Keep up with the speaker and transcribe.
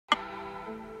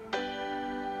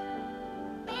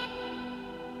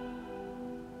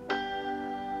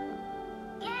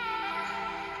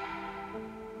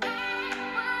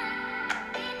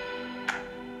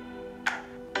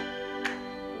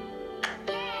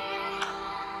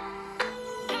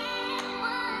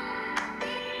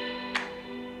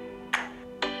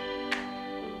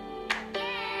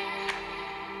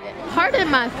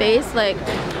pardon my face, like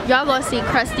y'all gonna see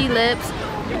crusty lips,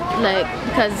 like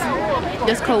because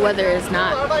this cold weather is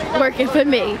not working for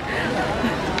me.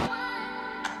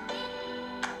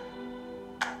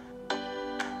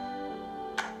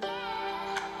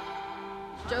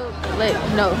 Joke, like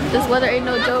no, this weather ain't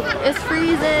no joke. It's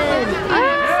freezing.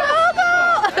 I'm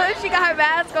so cold. She got her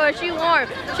mask on. She warm.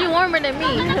 She warmer than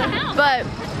me. But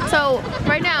so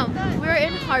right now we're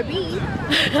in Harbin.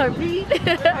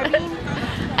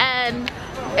 And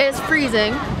it's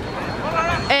freezing.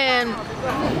 And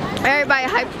everybody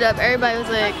hyped it up. Everybody was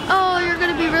like, oh, you're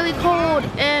gonna be really cold.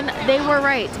 And they were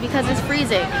right, because it's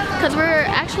freezing. Because we're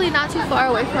actually not too far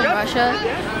away from Russia.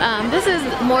 This is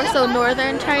more so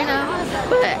northern China,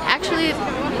 but actually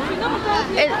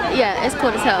it's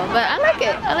cold as hell. But I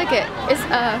like it. It's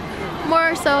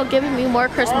more so giving me more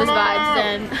Christmas vibes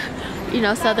than, you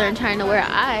know, southern China, where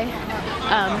I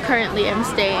currently am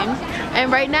staying. And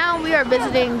right now we are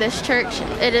visiting this church.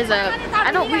 It is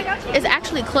it's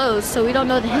actually closed, so we don't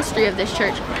know the history of this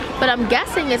church, but I'm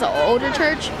guessing it's an older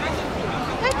church,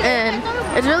 and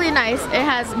it's really nice. It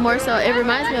has more so, it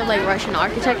reminds me of like Russian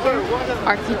architecture,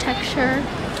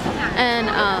 and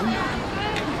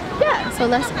yeah, so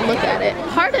let's look at it.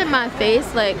 Pardon my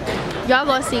face, like y'all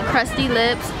gonna see crusty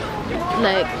lips,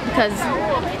 like because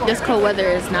this cold weather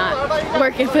is not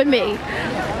working for me.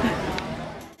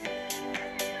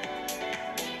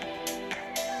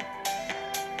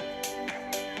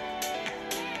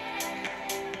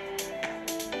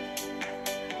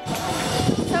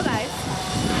 So guys,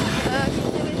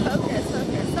 focus.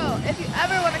 So if you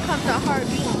ever want to come to Harbin,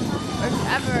 or if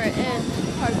you're ever in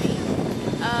Harbin,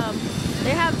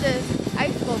 they have this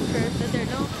ice sculptures that they're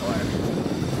known for,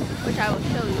 which I will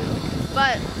show you.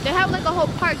 But they have like a whole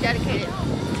park dedicated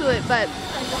to it, but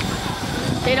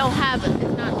they don't have it.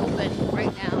 It's not open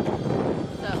right now,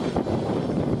 so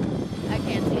I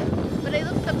can't see it. But they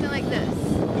look something like this.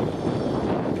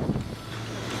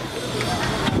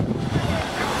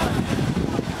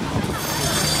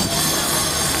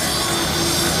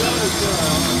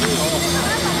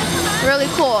 Really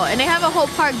cool, and they have a whole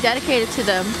park dedicated to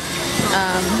them.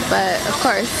 But of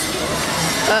course,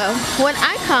 when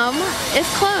I come, it's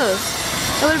closed.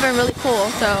 It would have been really cool.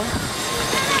 So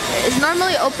it's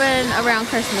normally open around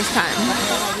Christmas time.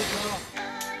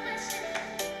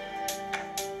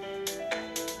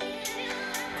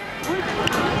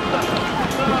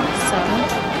 So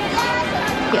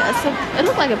yeah, so it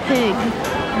looked like a pig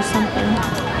or something.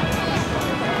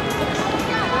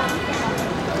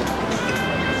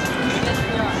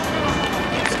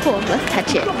 Cool, let's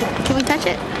touch it. Can we touch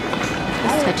it?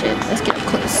 Let's touch it. Let's get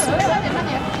close.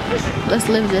 Let's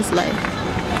live this life.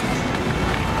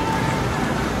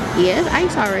 Yeah, it's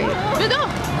ice already.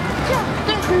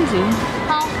 Crazy.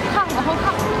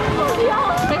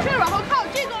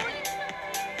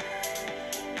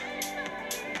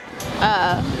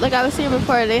 Like I was saying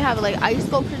before, they have like ice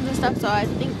sculptures and stuff, so I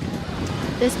think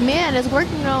this man is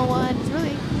working on one. It's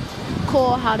really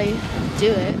cool how they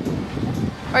do it.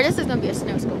 Or this is gonna be a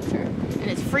snow sculpture, and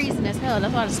it's freezing as hell.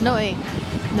 That's why the snow ain't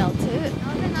melted.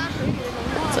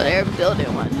 So they're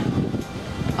building one.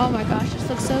 Oh my gosh, this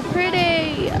looks so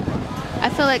pretty. I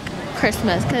feel like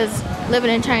Christmas, because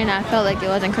living in China, I felt like it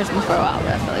wasn't Christmas for a while,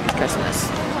 but I feel like it's Christmas.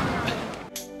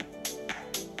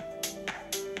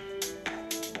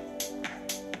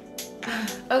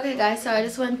 Okay guys, so I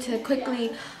just wanted to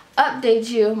quickly update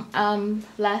you.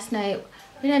 Last night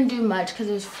we didn't do much because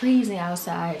it was freezing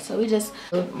outside, so we just,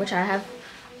 which I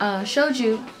have showed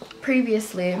you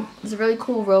previously. It was a really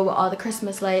cool road with all the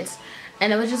Christmas lights,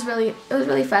 and it was really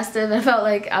festive. I felt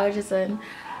like I was just in,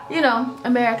 you know,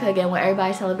 America again, where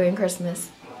everybody's celebrating Christmas.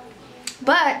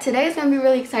 But today is gonna be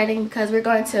really exciting because we're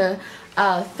going to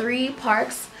 3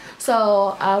 parks.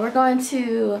 So we're going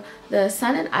to the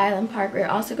Sun and Island Park. We're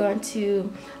also going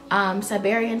to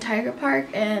Siberian Tiger Park,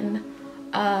 and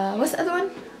what's the other one?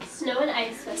 Snow and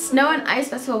Ice Festival. Snow and Ice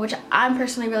Festival, which I'm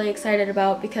personally really excited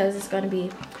about because it's going to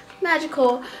be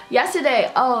magical.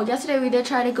 Yesterday we did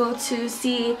try to go to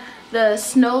see the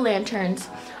snow lanterns.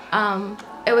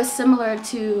 It was similar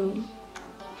to,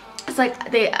 it's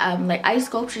like they like ice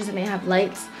sculptures and they have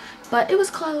lights, but it was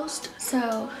closed,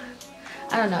 so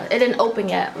I don't know. It didn't open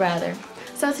yet, rather.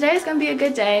 So today is going to be a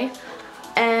good day,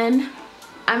 and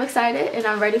I'm excited and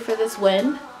I'm ready for this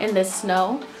wind and this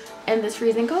snow and this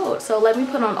freezing cold. So let me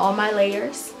put on all my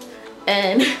layers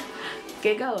and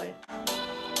get going.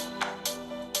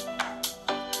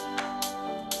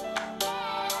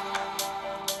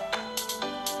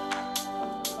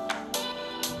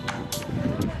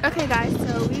 Okay guys,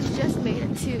 so we've just made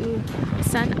it to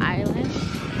Sun Island,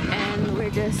 and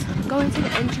we're just going to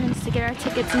the entrance to get our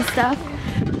tickets and stuff.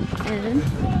 and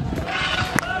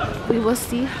we will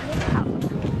see how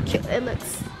cute it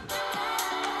looks.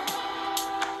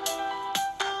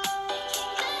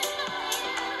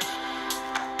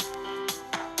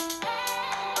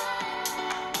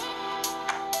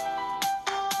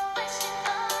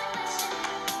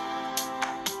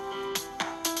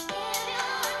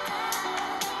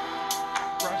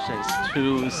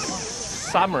 To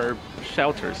summer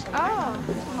shelters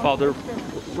for the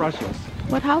Russians.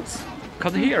 What house?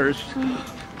 Because here,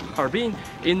 Harbin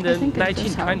in the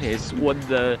 1920s was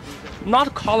the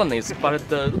not colonies, but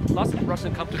the lots of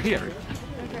Russians come to here.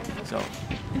 So.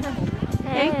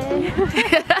 Hey.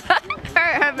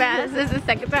 her mask. This is the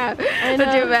second time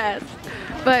with your mask,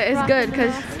 but it's good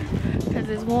because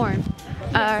it's warm.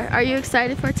 Are you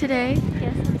excited for today?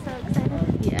 Yes, I'm so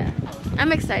excited. Yeah,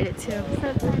 I'm excited too.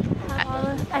 So glad to have all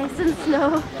the ice and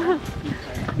snow.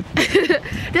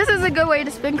 This is a good way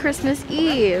to spend Christmas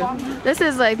Eve. This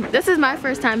is my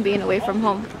first time being away from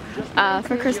home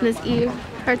for Christmas Eve.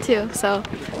 Her too. So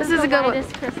this is a good one.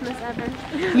 This Christmas ever.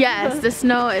 Yes, the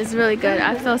snow is really good.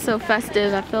 I feel so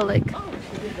festive. I feel like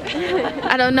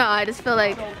I don't know. I just feel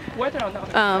like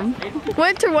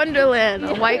Winter Wonderland,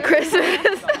 a white Christmas.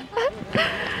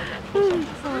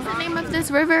 What's the name of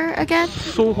this river again?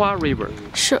 Songhua River.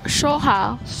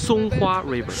 Songhua. Songhua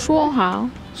River. Songhua.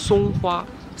 Songhua.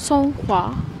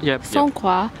 Songhua. Yep.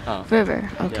 Songhua River.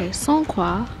 Okay, yeah.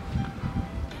 Songhua.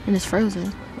 And it's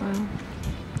frozen. Wow.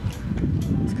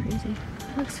 It's crazy.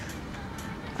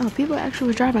 Oh, people actually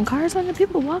were driving cars on it?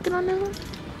 People walking on them?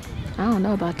 I don't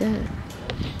know about that.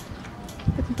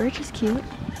 But the bridge is cute.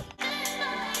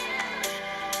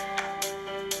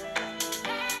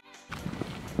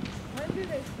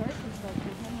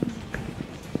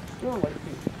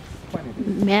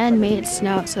 Man-made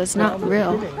snow, so it's not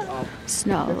real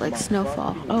snow, like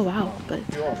snowfall. Oh wow, but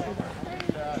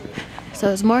so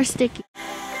it's more sticky.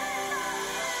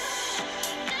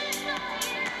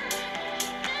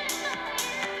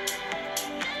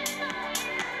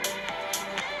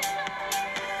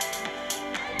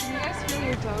 Can you guys feel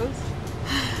your toes?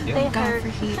 They hurt. For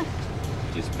heat.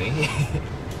 Just me.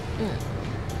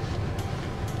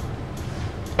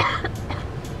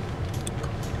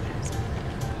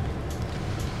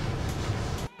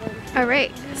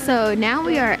 Alright, so now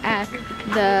we are at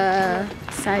the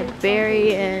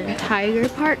Siberian Tiger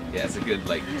Park. Yeah, it's a good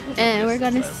like. And we're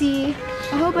gonna see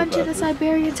a whole bunch of the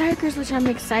Siberian tigers, which I'm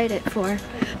excited for.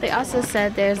 They also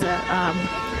said there's a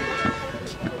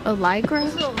ligra,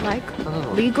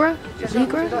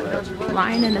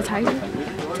 lion and a tiger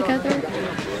together.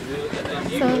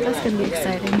 So that's gonna be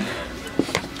exciting.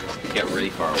 Get really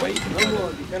far away.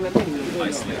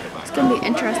 It's gonna be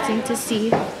interesting to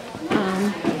see.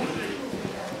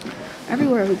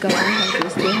 Everywhere we go, we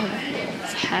have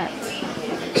these hats.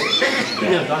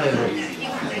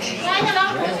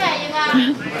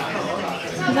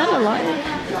 Is that a lion?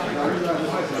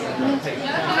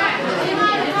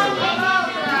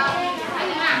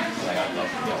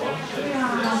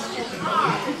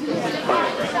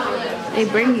 They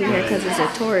bring you here because it's a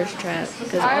tourist trap.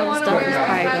 Because all the stuff is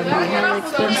probably going to be hella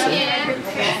expensive.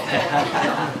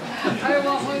 I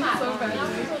want one so bad.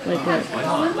 Like what?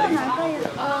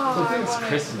 It's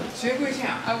Christmas. I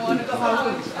wanted to have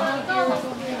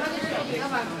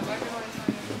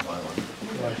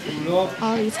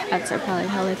All these hats are probably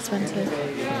hella expensive.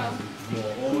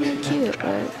 Cute,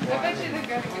 but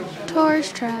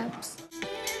tourist traps.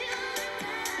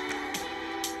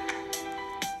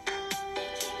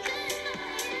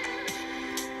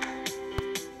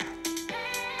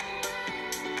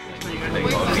 They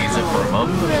leaves it for a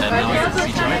month and now you can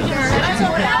see China.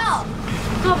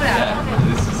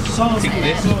 Take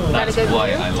this. That's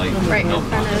why I like Right in no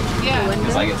front of the because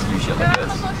window. I get to do shit like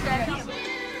this.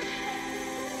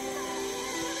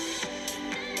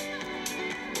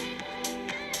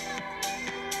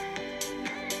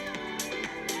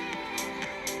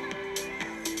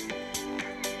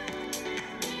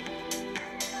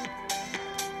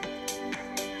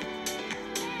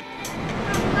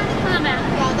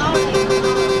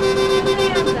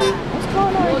 What's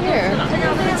going on here?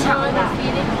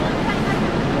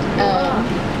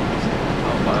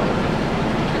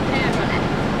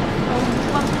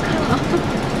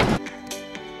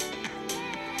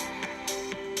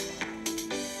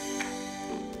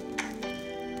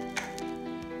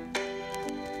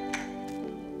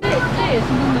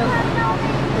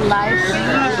 Live.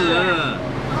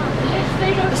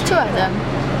 There's two of them.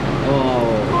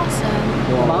 Awesome.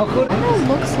 It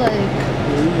looks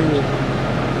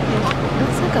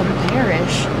like a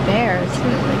bearish bear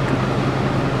too. Like.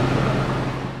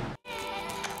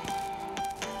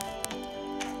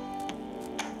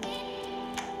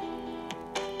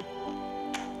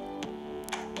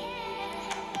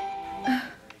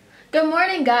 Good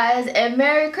morning, guys, and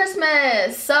Merry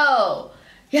Christmas. So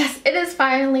yes, it is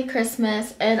finally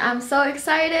Christmas and I'm so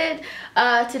excited.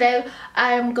 Today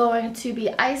I'm going to be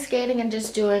ice skating and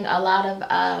just doing a lot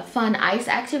of fun ice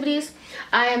activities.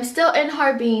 I am still in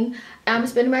Harbin. I'm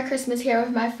spending my Christmas here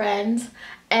with my friends,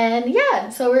 and yeah,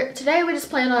 so today we just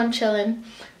plan on chilling,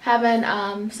 having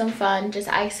some fun, just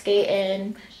ice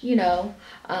skating, you know,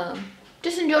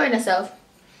 just enjoying ourselves.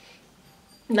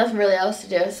 Nothing really else to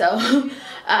do, so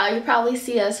you probably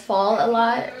see us fall a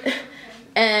lot,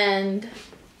 and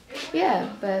yeah,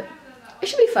 but it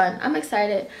should be fun. I'm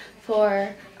excited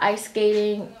for ice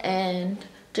skating and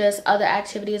just other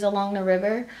activities along the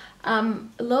river.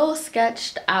 I'm a little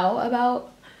sketched out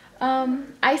about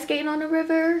ice skating on the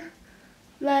river.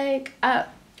 Like I'll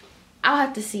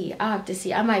have to see.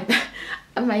 I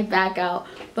might back out,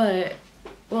 but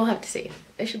we'll have to see.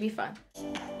 It should be fun.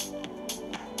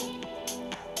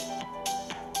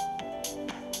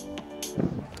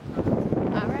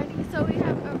 Alrighty, so we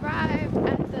have arrived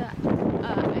at the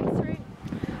ice rink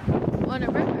on a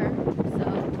river. So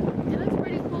it looks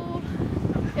pretty cool.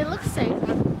 It looks safe.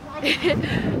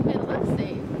 It looks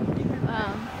safe.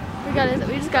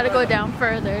 We just gotta go down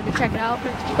further to check it out.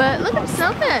 But look at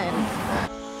something.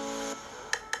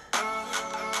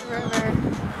 The river,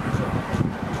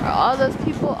 where all those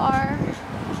people are,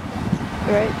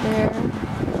 right there.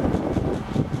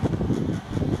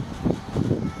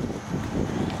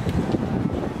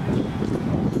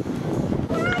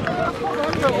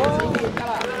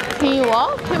 Can you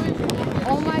walk?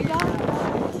 Oh my god.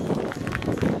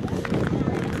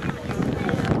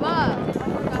 Wow.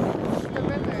 The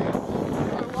river.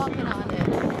 We're walking on it.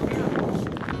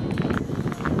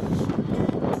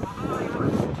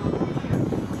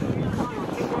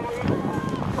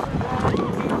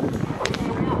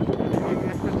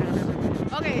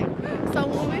 Okay, so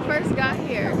when we first got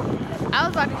here, I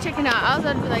was about to chicken out. I was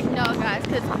about to be like, no guys,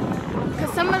 because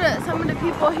some of the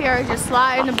people here are just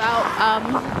sliding about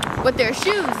with their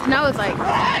shoes, and I was like,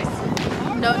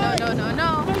 no.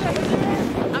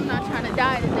 I'm not trying to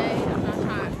die today. I'm not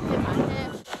trying to hit my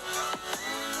head.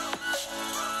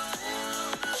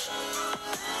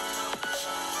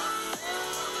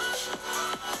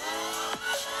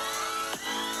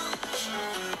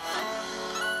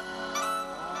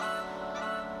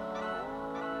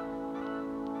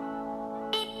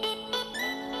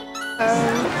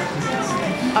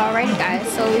 Alrighty guys,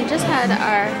 so we just had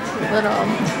our little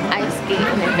ice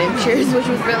skating adventures, which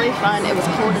was really fun. It was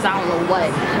cold as I don't know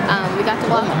what. We got to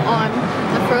walk on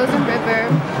the frozen river.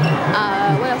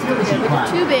 What else did we do? We did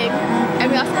tubing,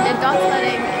 and we also did dog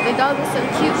sledding. The dog was so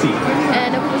cute,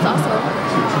 and it was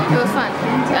fun.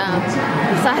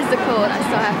 Besides the cold, I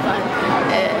still had fun.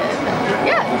 And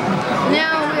yeah,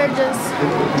 now we're just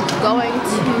going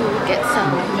to get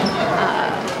some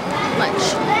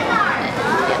lunch.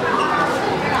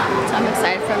 So I'm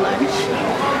excited for lunch,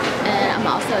 and I'm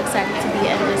also excited to be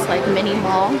in this like mini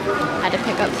mall. I had to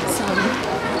pick up some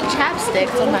chapstick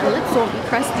so my lips won't be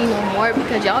crusty no more,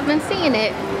 because y'all have been seeing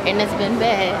it and it's been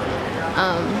bad.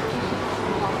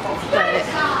 But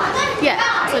yeah,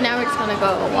 so now we're just gonna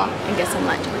go walk and get some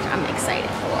lunch, which I'm excited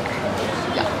for.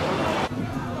 Yeah.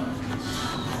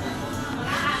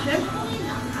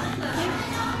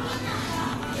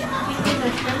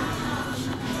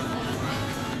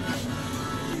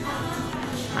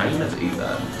 How do you meant to eat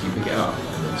that? Do you pick it up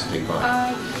and then stick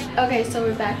by? Okay, so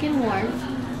we're back in Warmth,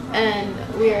 and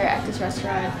we're at this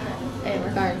restaurant, and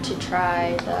we're going to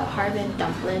try the Harbin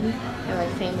dumpling. They're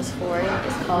like famous for it.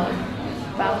 It's called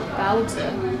baozi.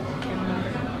 Can't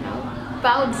remember.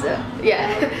 Baozi.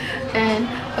 Yeah. And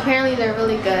apparently they're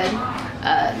really good.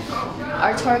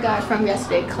 Our tour guide from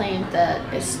yesterday claimed that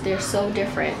they're so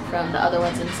different from the other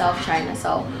ones in South China,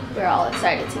 so we're all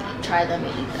excited to try them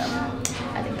and eat them.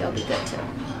 I think they'll be good too.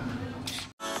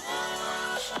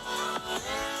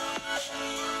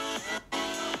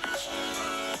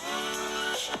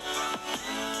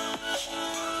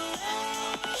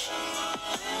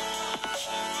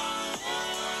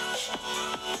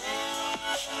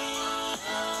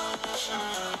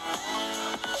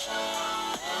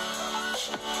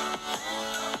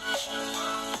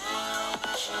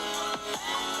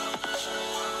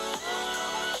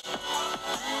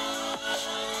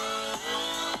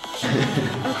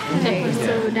 Okay,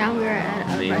 so now we're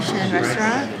at a Russian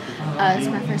restaurant. It's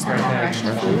my first time having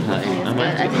Russian food, and it's good.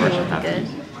 I think it will be good.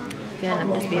 Again, I'm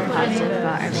just being positive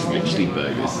about everything.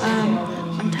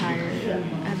 I'm tired.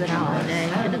 I've been out all day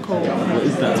in the cold, so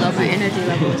my energy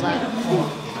level is low.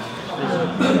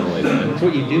 That's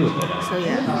what you do with it. So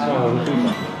yeah.